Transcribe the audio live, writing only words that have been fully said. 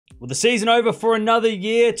With the season over for another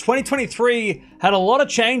year, 2023 had a lot of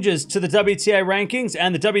changes to the WTA rankings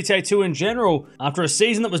and the WTA Tour in general. After a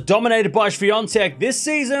season that was dominated by Swiatek, this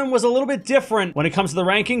season was a little bit different when it comes to the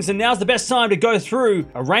rankings, and now's the best time to go through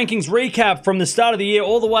a rankings recap from the start of the year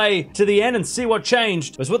all the way to the end and see what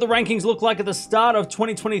changed. That's what the rankings look like at the start of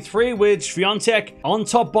 2023, with Swiatek on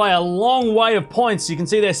top by a long way of points. You can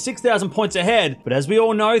see they're 6,000 points ahead, but as we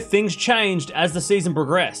all know, things changed as the season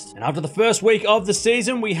progressed. And after the first week of the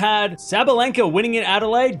season, we had Sabalenka winning in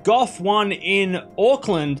Adelaide, Gauff won in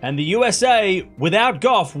Auckland, and the USA, without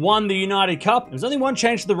Gauff, won the United Cup. There's only one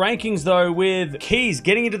change to the rankings though, with Keys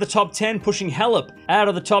getting into the top 10, pushing Halep out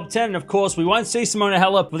of the top 10. And of course, we won't see Simona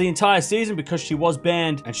Halep for the entire season because she was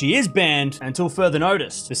banned, and she is banned until further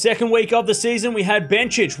notice. The second week of the season, we had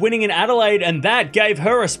Bencic winning in Adelaide, and that gave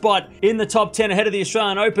her a spot in the top 10 ahead of the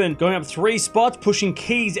Australian Open, going up 3 spots, pushing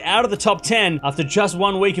Keys out of the top 10 after just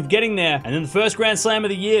 1 week of getting there. And then the first Grand Slam of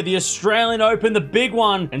the year, the Australian Open, the big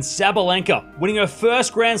one, and Sabalenka winning her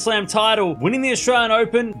first Grand Slam title, winning the Australian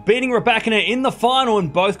Open, beating Rybakina in the final,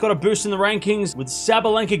 and both got a boost in the rankings, with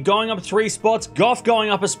Sabalenka going up 3 spots, Gauff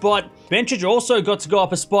going up a spot, Bencic also got to go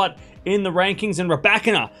up a spot in the rankings, and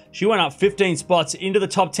Rybakina, she went up 15 spots into the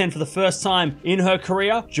top 10 for the first time in her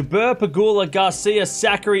career. Jabeur, Pegula, Garcia,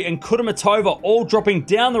 Sakkari, and Kudermetova all dropping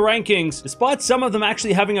down the rankings. Despite some of them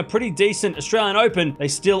actually having a pretty decent Australian Open, they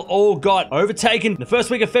still all got overtaken. The first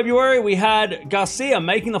week of February, we had Garcia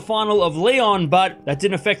making the final of Lyon, but that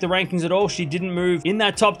didn't affect the rankings at all. She didn't move in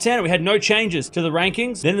that top 10. We had no changes to the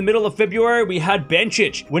rankings. Then in the middle of February, we had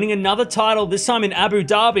Bencic winning another title, this time in Abu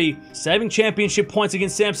Dhabi, saving championship points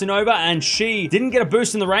against Samsonova, and she didn't get a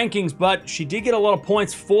boost in the rankings, but she did get a lot of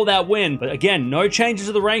points for that win. But again, no changes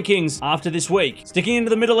to the rankings after this week. Sticking into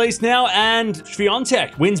the Middle East now, and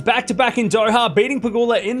Swiatek wins back-to-back in Doha, beating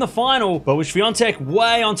Pegula in the final, but with Swiatek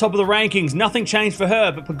way on top of the rankings, nothing changed for her,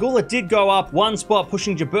 but Pegula did go up 1 spot,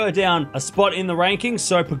 pushing Jabeur down a spot in the rankings,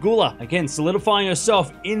 so Pegula, again, solidifying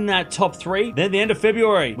herself in that top 3. Then at the end of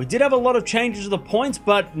February, we did have a lot of changes to the points,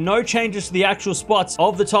 but no changes to the actual spots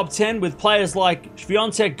of the top 10, with players like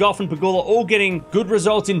Swiatek, Gauff, and Pegula all getting good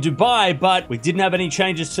results in Dubai, but we didn't have any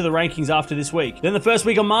changes to the rankings after this week. Then the first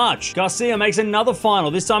week of March, Garcia makes another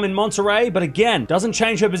final, this time in Monterrey, but again, doesn't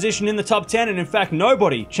change her position in the top 10, and in fact,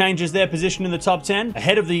 nobody changes their position in the top 10,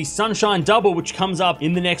 ahead of the Sunshine Double, which comes up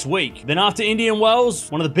in the next week. Then after Indian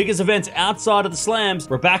Wells, one of the biggest events outside of the slams,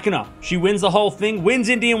 Rybakina, she wins the whole thing, wins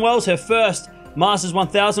Indian Wells, her first Masters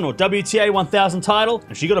 1000 or WTA 1000 title,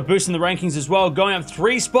 and she got a boost in the rankings as well, going up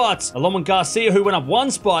 3 spots, along with Garcia, who went up 1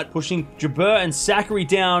 spot, pushing Jabeur and Sakkari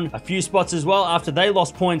down a few spots as well after they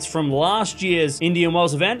lost points from last year's Indian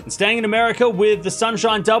Wells event. And staying in America with the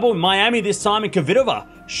Sunshine Double, Miami this time, in Kvitova,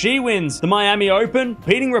 she wins the Miami Open,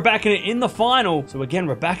 beating Rybakina in the final. So again,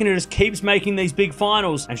 Rybakina just keeps making these big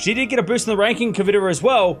finals, and she did get a boost in the ranking, Kvitova as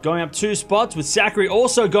well, going up 2 spots, with Sakkari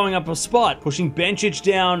also going up a spot, pushing Bencic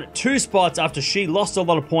down 2 spots after she lost a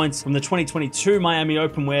lot of points from the 2022 Miami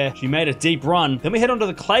Open, where she made a deep run. Then we head onto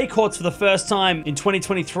the clay courts for the first time in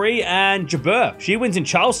 2023, and Jabeur, she wins in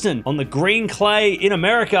Charleston on the green clay in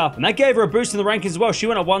America, and that gave her a boost in the rankings as well. She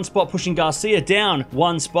went up 1 spot, pushing Garcia down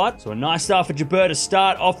 1 spot. So a nice start for Jabeur to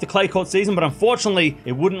start off the clay court season, but unfortunately,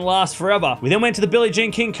 it wouldn't last forever. We then went to the Billie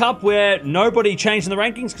Jean King Cup, where nobody changed in the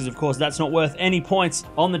rankings, because of course that's not worth any points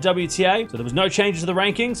on the WTA, so there was no changes to the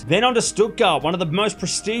rankings. Then on to Stuttgart, one of the most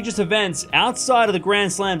prestigious events outside of the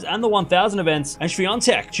Grand Slams and the 1000 events, and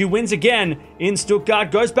Swiatek, she wins again in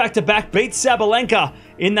Stuttgart, goes back-to-back, beats Sabalenka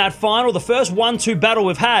in that final, the first 1-2 battle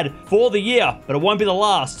we've had for the year, but it won't be the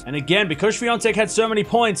last. And again, because Swiatek had so many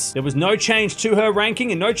points, there was no change to her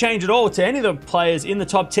ranking and no change at all to any of the players in the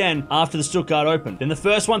top 10 after the Stuttgart Open. Then the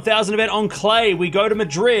first 1000 event on clay, we go to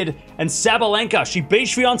Madrid, and Sabalenka, she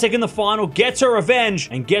beats Swiatek in the final, gets her revenge,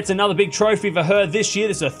 and gets another big trophy for her this year.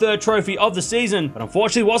 This is her 3rd trophy of the season, but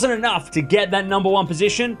unfortunately wasn't enough to get that #1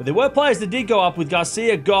 position. But there were players that did go up, with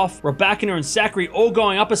Garcia, Gauff, Rybakina, and Sakkari all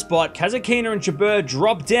going up a spot. Kasatkina and Jabeur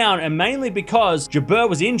dropped down, and mainly because Jabeur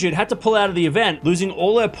was injured, had to pull out of the event, losing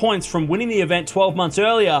all her points from winning the event 12 months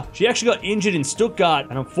earlier. She actually got injured in Stuttgart,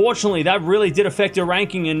 and unfortunately that really did affect her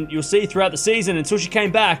ranking, and you'll see throughout the season, until she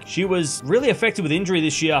came back, she was really affected with injury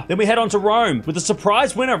this year. Then we head on to Rome with a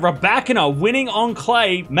surprise winner, Rybakina, winning on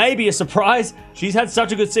clay. Maybe a surprise. She's had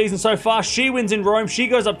such a good season so far. She wins in Rome. She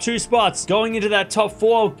goes up 2 spots, going into that top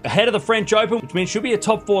 4 ahead of the French Open, which means she'll be a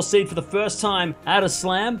top 4 seed for the first time at a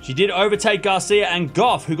slam. She did overtake Garcia and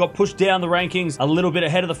Gauff, who got pushed down the rankings a little bit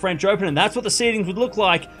ahead of the French Open, and that's what the seedings would look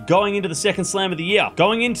like going into the second slam of the year.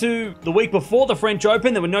 Going into the week before the French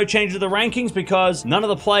Open, there were no changes to the rankings because none of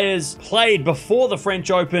the players played before the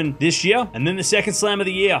French Open this year. And then the second slam of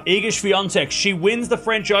the year, Iga Swiatek. She wins the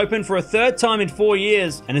French Open for a 3rd time in 4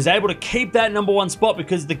 years and is able to keep that #1 spot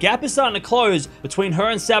because the gap is starting to close between her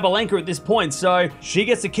and Sabalenka at this point. So she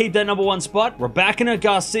gets to keep that #1 spot. Rybakina,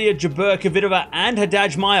 Garcia, Jabeur, Kvitova, and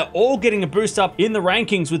Haddad Maia all getting a boost up in the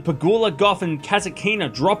rankings, with Pegula, Gauff, and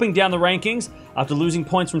Kasatkina dropping down the rankings after losing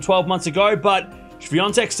points from 12 months ago. But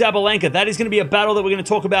Swiatek Sabalenka, that is going to be a battle that we're going to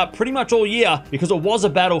talk about pretty much all year because it was a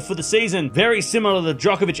battle for the season, very similar to the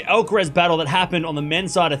Djokovic-Alcaraz battle that happened on the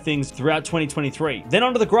men's side of things throughout 2023. Then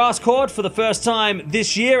onto the grass court for the first time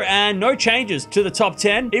this year, and no changes to the top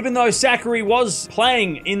 10. Even though Sakkari was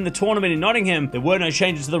playing in the tournament in Nottingham, there were no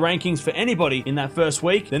changes to the rankings for anybody in that first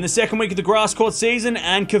week. Then the second week of the grass court season,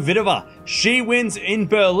 and Kvitova, she wins in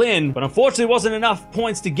Berlin, but unfortunately wasn't enough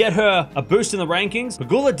points to get her a boost in the rankings.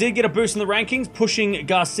 Pegula did get a boost in the rankings, pushing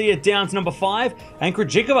Garcia down to number 5, and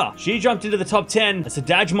Krejcikova, she jumped into the top 10 as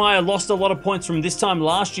Haddad Maia lost a lot of points from this time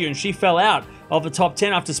last year, and she fell out of the top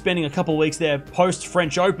 10 after spending a couple of weeks there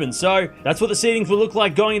post-French Open. So that's what the seedings will look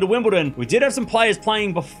like going into Wimbledon. We did have some players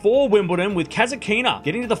playing before Wimbledon, with Kasatkina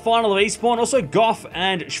getting to the final of Eastbourne, also Gauff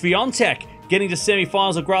and Swiatek getting to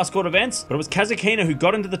semi-finals of grass court events, but it was Kasatkina who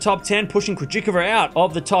got into the top 10, pushing Krejcikova out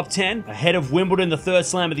of the top 10 ahead of Wimbledon, the 3rd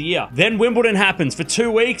slam of the year. Then Wimbledon happens for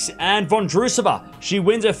 2 weeks, and Vondrousova, she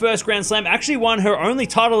wins her first Grand Slam, actually won her only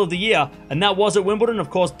title of the year, and that was at Wimbledon. Of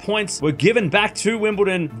course, points were given back to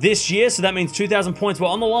Wimbledon this year, so that means 2,000 points were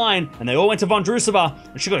on the line, and they all went to Vondrousova,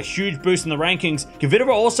 and she got a huge boost in the rankings. Kvitova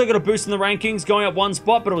also got a boost in the rankings, going up 1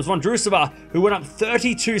 spot, but it was Vondrousova who went up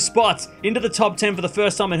 32 spots into the top 10 for the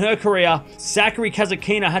first time in her career. Sakkari,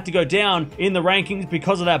 Kasatkina had to go down in the rankings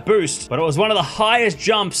because of that boost, but it was one of the highest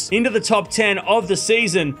jumps into the top 10 of the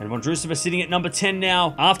season, and Vondrousova sitting at number 10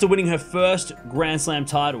 now after winning her first Grand Slam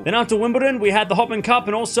title. Then after Wimbledon, we had the Hopman Cup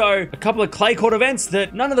and also a couple of clay court events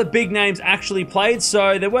that none of the big names actually played,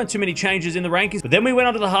 so there weren't too many changes in the rankings. But then we went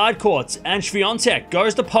on to the hard courts, and Swiatek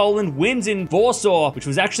goes to Poland, wins in Warsaw, which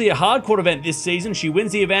was actually a hard court event this season. She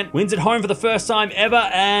wins the event, wins at home for the first time ever,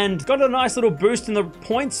 and got a nice little boost in the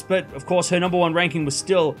points, but of course her #1 ranking was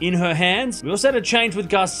still in her hands. We also had a change with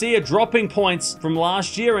Garcia dropping points from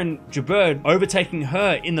last year and Jabeur overtaking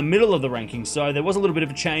her in the middle of the rankings, so there was a little bit of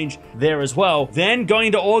a change there as well. Then going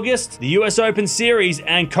into August, the US Open Series,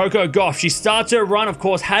 and Coco Gauff, she starts her run, of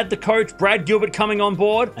course, had the coach Brad Gilbert coming on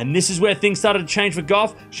board, and this is where things started to change for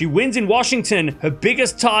Gauff. She wins in Washington, her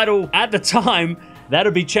biggest title at the time.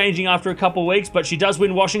 That'll be changing after a couple of weeks, but she does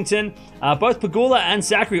win Washington. Both Pegula and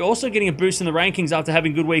Sakkari also getting a boost in the rankings after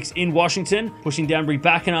having good weeks in Washington, pushing down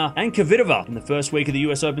Rybakina and Kvitova in the first week of the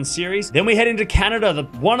US Open Series. Then we head into Canada,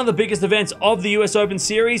 one of the biggest events of the US Open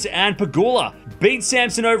Series, and Pegula beat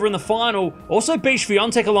Samson over in the final, also beat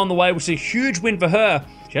Swiatek along the way, which is a huge win for her.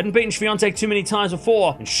 She hadn't beaten Swiatek too many times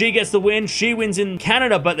before, and she gets the win. She wins in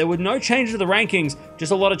Canada, but there were no changes to the rankings,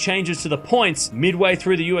 just a lot of changes to the points midway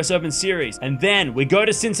through the US Open Series. And then we go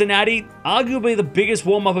to Cincinnati, arguably the biggest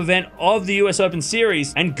warm-up event of the US Open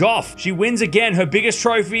Series, and Gauff, she wins again, her biggest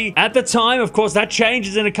trophy at the time. Of course, that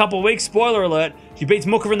changes in a couple of weeks, spoiler alert. She beats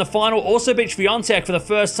Muchova in the final, also beat Swiatek for the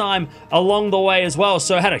first time along the way as well.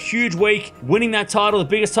 So had a huge week, winning that title, the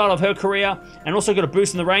biggest title of her career, and also got a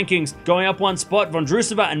boost in the rankings, going up 1 spot.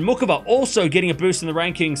 Vondrousova and Muchova also getting a boost in the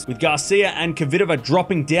rankings, with Garcia and Kvitova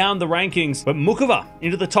dropping down the rankings. But Muchova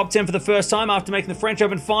into the top 10 for the first time after making the French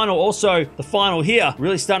Open final, also the final here,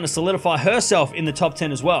 really starting to solidify herself in the top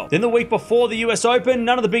 10 as well. Then the week before the US Open,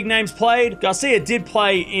 none of the big names played. Garcia did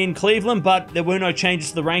play in Cleveland, but there were no changes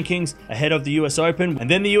to the rankings ahead of the US Open. And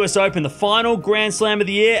then the US Open, the final Grand Slam of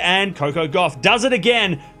the year, and Coco Gauff does it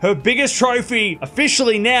again. Her biggest trophy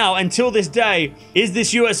officially now until this day is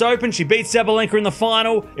this US Open. She beat Sabalenka in the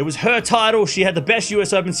final. It was her title. She had the best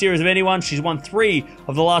US Open series of anyone. She's won 3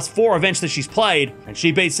 of the last 4 events that she's played, and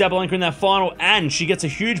she beat Sabalenka in that final, and she gets a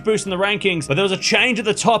huge boost in the rankings. But there was a change at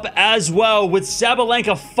the top as well, with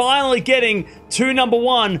Sabalenka finally getting to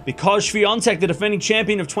 #1 because Swiatek, the defending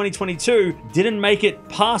champion of 2022, didn't make it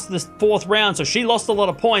past the 4th round, so she she lost a lot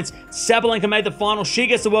of points. Sabalenka made the final. She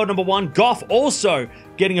gets the world number 1. Gauff also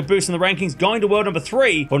getting a boost in the rankings, going to world number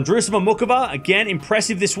 3. Vondrousova, Muchova, again,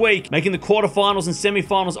 impressive this week, making the quarterfinals and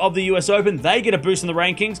semifinals of the US Open. They get a boost in the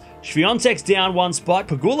rankings. Swiatek's down 1 spot.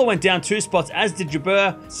 Pegula went down 2 spots, as did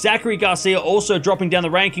Jabeur. Zachary Garcia also dropping down the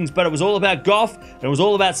rankings, but it was all about Gauff, and it was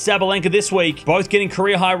all about Sabalenka this week. Both getting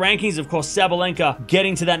career-high rankings. Of course, Sabalenka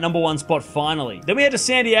getting to that number 1 spot finally. Then we had to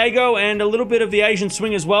San Diego and a little bit of the Asian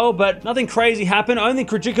swing as well, but nothing crazy happened. Only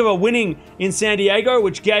Krejcikova winning in San Diego,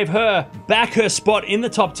 which gave her back her spot in the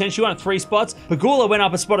top 10. She went up 3 spots. Pegula went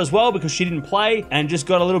up a spot as well because she didn't play and just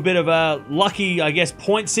got a little bit of a lucky, I guess,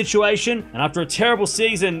 point situation. And after a terrible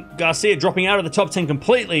season, Garcia dropping out of the top 10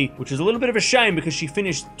 completely, which is a little bit of a shame because she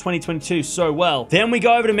finished 2022 so well. Then we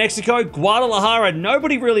go over to Mexico. Guadalajara,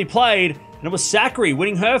 nobody really played. And it was Zachary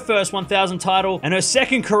winning her first 1,000 title and her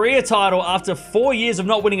second career title after 4 years of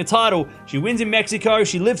not winning a title. She wins in Mexico.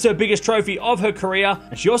 She lifts her biggest trophy of her career.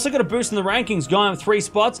 And she also got a boost in the rankings, going up 3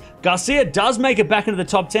 spots. Garcia does make it back into the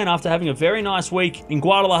top 10 after having a very nice week in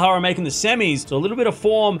Guadalajara, making the semis. So a little bit of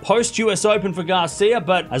form post-US Open for Garcia,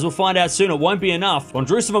 but as we'll find out soon, it won't be enough.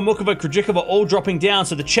 Vondrousova, Muchova, Krejcikova all dropping down.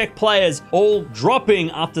 So the Czech players all dropping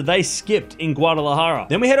after they skipped in Guadalajara.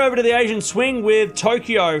 Then we head over to the Asian swing with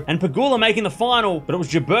Tokyo and Pegula making the final, but it was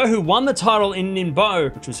Jabeur who won the title in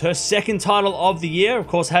Ningbo, which was her second title of the year. Of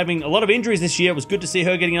course, having a lot of injuries this year, it was good to see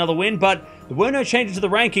her getting another win, but there were no changes to the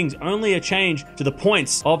rankings, only a change to the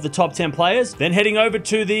points of the top 10 players. Then heading over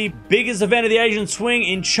to the biggest event of the Asian swing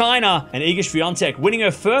in China, and Iga Swiatek winning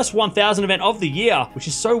her first 1,000 event of the year, which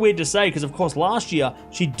is so weird to say because, of course, last year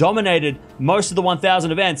she dominated most of the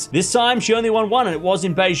 1,000 events. This time she only won 1, and it was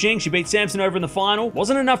in Beijing. She beat Samson over in the final.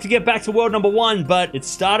 Wasn't enough to get back to world number 1, but it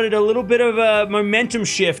started a little bit of a momentum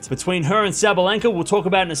shift between her and Sabalenka. We'll talk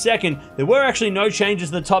about in a second. There were actually no changes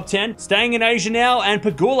to the top 10. Staying in Asia now, and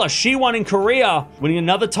Pegula, she won in Korea, winning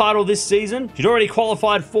another title this season. She'd already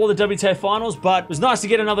qualified for the WTA Finals, but it was nice to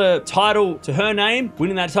get another title to her name,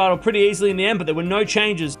 winning that title pretty easily in the end, but there were no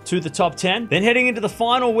changes to the top 10. Then heading into the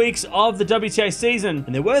final weeks of the WTA season,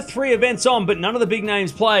 and there were 3 events on, but none of the big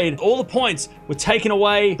names played. All the points were taken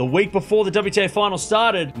away the week before the WTA Finals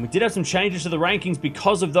started, and we did have some changes to the rankings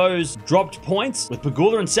because of those dropped points, with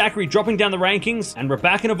Pegula and Zachary dropping down the rankings, and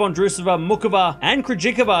Rybakina, Vondrousova, Muchova, and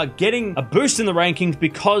Krejcikova getting a boost in the rankings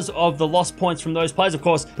because of the lost points from those players. Of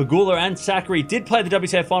course, Pegula and Zachary did play the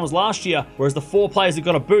WTA Finals last year, whereas the 4 players that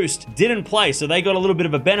got a boost didn't play, so they got a little bit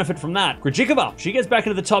of a benefit from that. Krejcikova, she gets back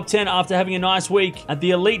into the top 10 after having a nice week at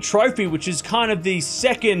the Elite Trophy, which is kind of the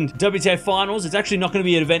second WTA Finals. It's actually not going to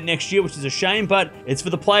be an event next year, which is a shame, but it's for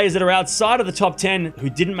the players that are outside of the top 10 who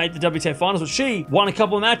didn't make the WTA Finals. But she won a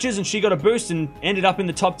couple of matches and she got a boost and ended up in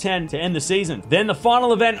the top 10 to end the season. Then the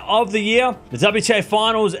final event of the year, the WTA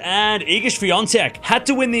Finals, and Iga Swiatek had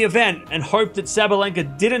to win the event and hope that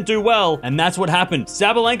Sabalenka didn't do well, and that's what happened.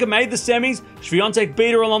 Sabalenka made the semis, Swiatek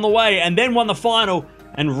beat her along the way, and then won the final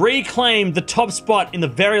and reclaimed the top spot in the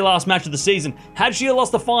very last match of the season. Had she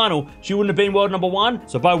lost the final, she wouldn't have been world number 1.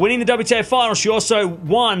 So by winning the WTA final, she also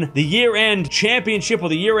won the year-end championship, or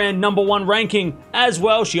the year-end number 1 ranking as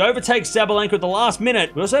well. She overtakes Sabalenka at the last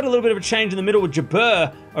minute. We also had a little bit of a change in the middle with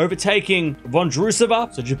Jabeur overtaking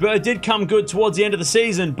Vondrousova. So Jabeur did come good towards the end of the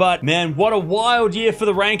season, but man, what a wild year for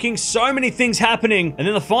the rankings. So many things happening. And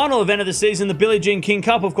then the final event of the season, the Billie Jean King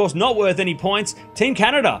Cup, of course, not worth any points. Team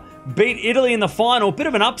Canada beat Italy in the final. Bit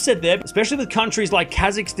of an upset there, especially with countries like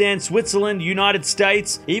Kazakhstan, Switzerland, United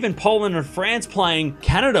States, even Poland and France playing.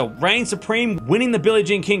 Canada reigned supreme, winning the Billie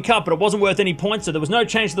Jean King Cup, but it wasn't worth any points, so there was no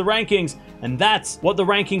change to the rankings, and that's what the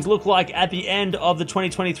rankings look like at the end of the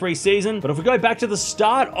 2023 season. But if we go back to the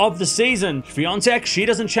start of the season, Swiatek, she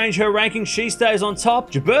doesn't change her ranking. She stays on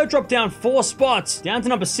top. Jabeur dropped down 4 spots, down to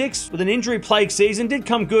number 6 with an injury-plagued season. Did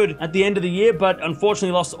come good at the end of the year, but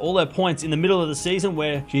unfortunately lost all her points in the middle of the season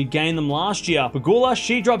where she gained them last year. Pegula,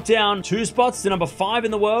 she dropped down 2 spots to number 5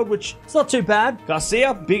 in the world, which is not too bad.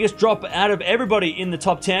 Garcia, biggest drop out of everybody in the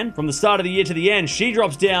top 10 from the start of the year to the end. She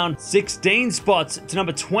drops down 16 spots to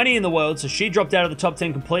number 20 in the world, so she dropped out of the top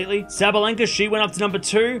 10 completely. Sabalenka, she went up to number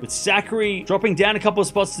 2, with Zachary dropping down a couple of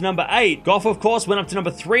spots to number 8. Gauff, of course, went up to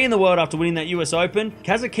number 3 in the world after winning that US Open.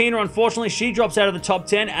 Kazakhstan, unfortunately, she drops out of the top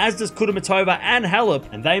 10, as does Kudermetova and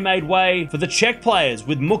Halep, and they made way for the Czech players,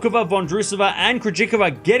 with Muchova, Vondrousova, and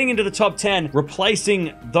Krejcikova getting into the top 10,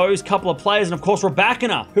 replacing those couple of players. And of course,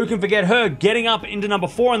 Rybakina, who can forget her, getting up into number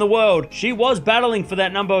 4 in the world. She was battling for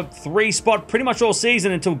that number 3 spot pretty much all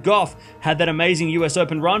season until Gauff had that amazing US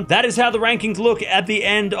Open run. That is how the rankings look at the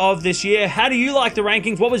end of this year. How do you like the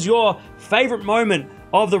rankings? What was your favorite moment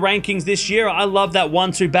of the rankings this year. I love that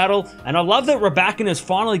 1-2 battle, and I love that Rybakina is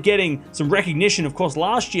finally getting some recognition. Of course,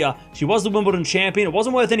 last year, she was the Wimbledon champion. It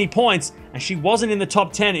wasn't worth any points, and she wasn't in the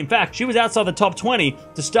top 10. In fact, she was outside the top 20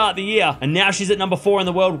 to start the year, and now she's at number 4 in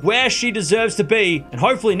the world, where she deserves to be. And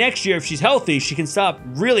hopefully next year, if she's healthy, she can start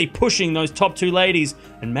really pushing those top 2 ladies,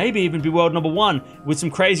 and maybe even be world number 1 with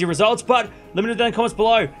some crazy results. But let me know down in the comments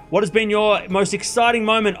below, what has been your most exciting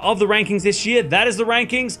moment of the rankings this year? That is the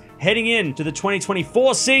rankings heading into the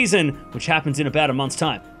 2024 season, which happens in about a month's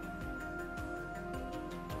time.